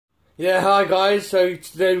Yeah, hi guys. So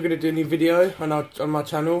today we're gonna do a new video on my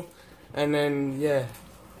channel, and then yeah.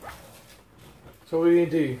 So what are we gonna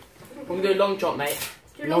do? We're gonna do a long jump, mate.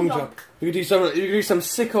 Long jump. You can do some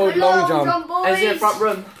sick old long jump. Is it in the front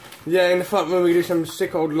room? Yeah, in the front room we can do some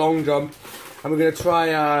sick old long jump, and we're gonna try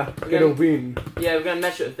get a win. Yeah, we're gonna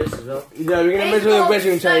measure it with this as well. Yeah, we're gonna measure the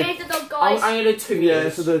measuring tape. I'm gonna do 2 meters. Yeah,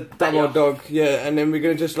 so the double dog. Yeah, and then we're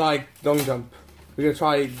gonna just like long jump. We're gonna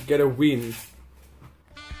try get a win.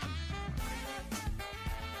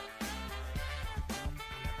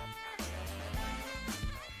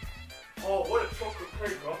 Oh, what a chocolate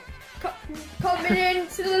cake, bro. Coming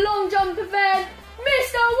into the long jump event,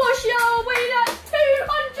 Mr. Washer weighing at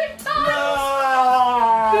 200 tons!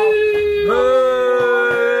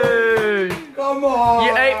 Hey! Come on!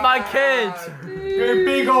 You ate my kid! You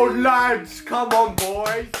big old lads, come on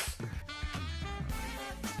boys!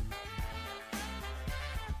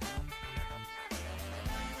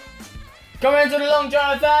 Coming into the long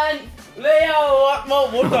jump event, Leo!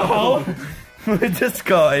 What the hell? With this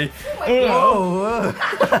guy. Oh,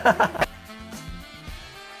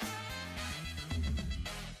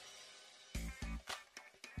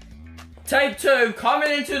 Tape 2,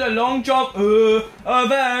 coming into the long jump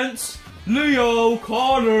event, Leo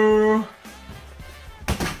Carter.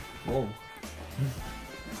 Whoa.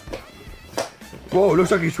 Whoa,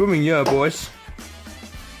 looks like he's swimming, yeah, boys.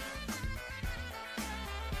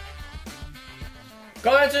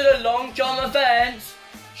 Coming to the long jump event,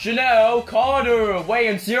 Chanel Carter,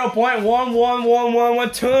 weighing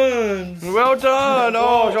 0.1111 tons. Well done!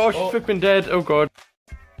 Oh, she's flipping dead. Oh god.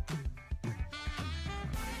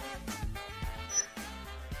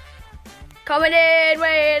 Coming in,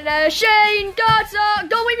 weighing Shane Carter!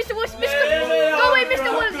 Go away, Mr. Wilson! Go away,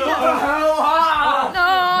 Mr. Wilson!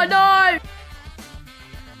 No, no!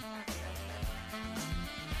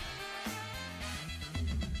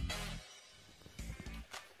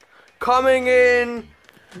 Coming in.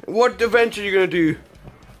 What event are you gonna do?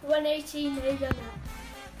 118 November.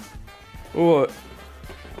 What?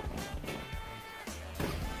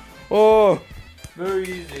 Oh, Very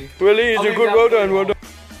easy. really? It's a good. Well done. Well done.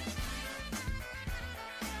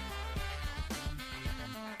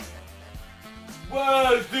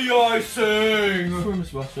 Where's the icing?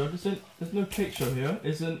 Mr. Washer, there's no cake show here.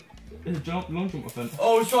 It's a long jump event.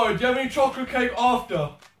 Oh, sorry. Do you have any chocolate cake after?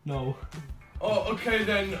 No. Oh, okay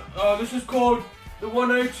then. This is called the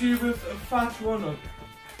 180 with a fat runner.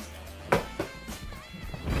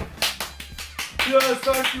 Yes,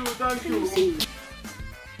 thank you, thank you.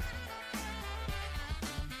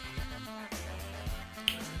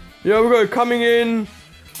 Yeah, we go. Coming in.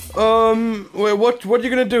 Wait, what are you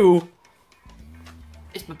gonna do?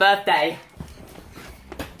 It's my birthday.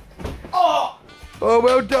 Oh,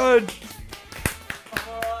 well done.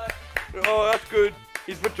 Oh, that's good.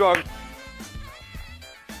 He's a bit drunk.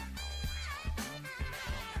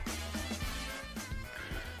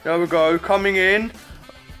 There we go, coming in.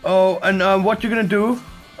 Oh, and what you gonna do?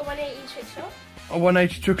 A 180 trick shot. A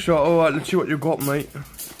 180 trick shot. Alright, let's see what you got, mate.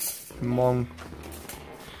 Come on.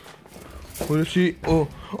 Let's see. Oh,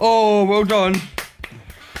 well done.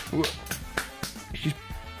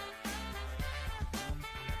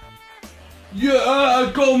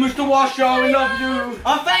 Yeah, go, Mr. Washer. I love you.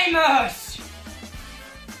 I'm famous!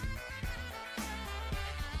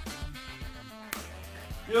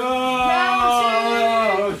 Yes.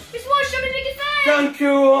 Mr. Washer, I'm a big fan! Thank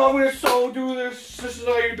you. I'm gonna so do this. This is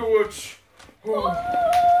how you do it.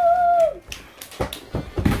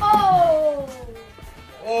 Oh!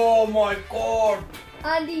 Oh my god.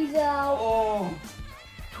 And he's out. Oh,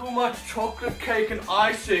 too much chocolate cake and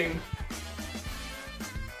icing.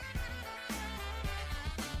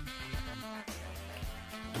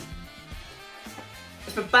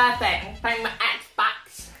 It's my birthday. I'm playing my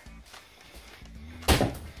Xbox.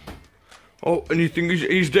 Oh, and you think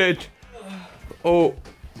he's dead? Oh.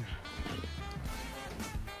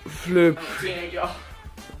 Flip. I'm a teenager.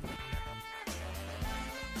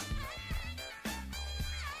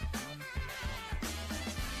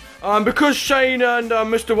 Because Shane and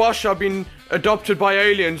Mr. Wash have been adopted by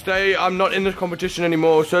aliens, I'm not in the competition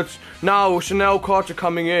anymore, so it's now Chanel Carter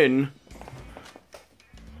coming in.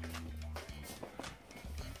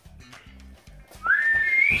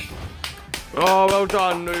 Oh, well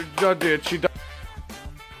done. She did. She done.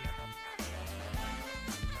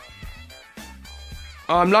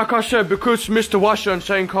 Like I said, because Mr. Washer and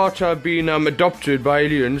Shane Carter have been adopted by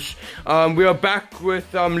aliens, we are back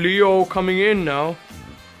with Leo coming in now.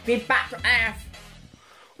 Be back to Earth.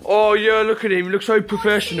 Oh yeah, look at him. He looks so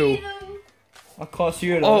professional. I can't see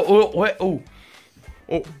it. Oh, wait. Oh.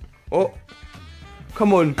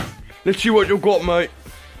 Come on. Let's see what you've got, mate.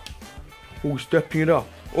 Oh, stepping it up.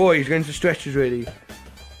 Oh, he's going to stretches ready.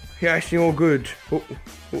 He's actually all good. Oh,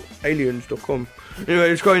 aliens.com. Anyway,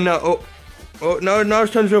 it's going now. Oh, now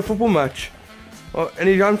it's turned to a football match. Oh, and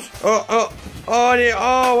he jumps. Oh,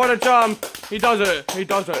 what a jump. He does it.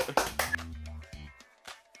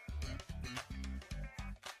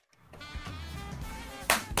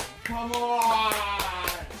 Come on!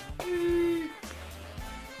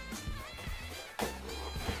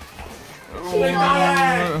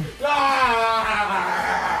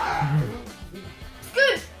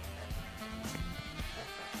 Good.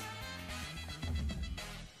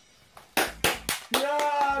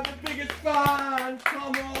 Yeah, the biggest fan!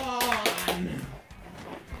 Come on!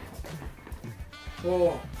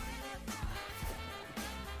 Oh.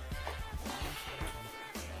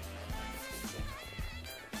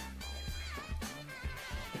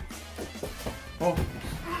 Oh.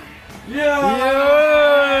 Yeah!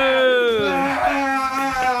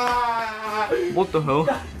 What the hell?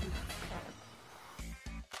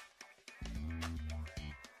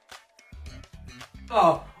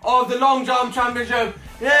 Oh, the long jump championship.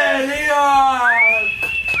 Yeah, Leon!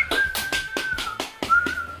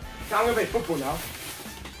 I'm gonna play football now.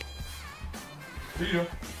 See ya.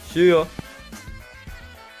 See ya.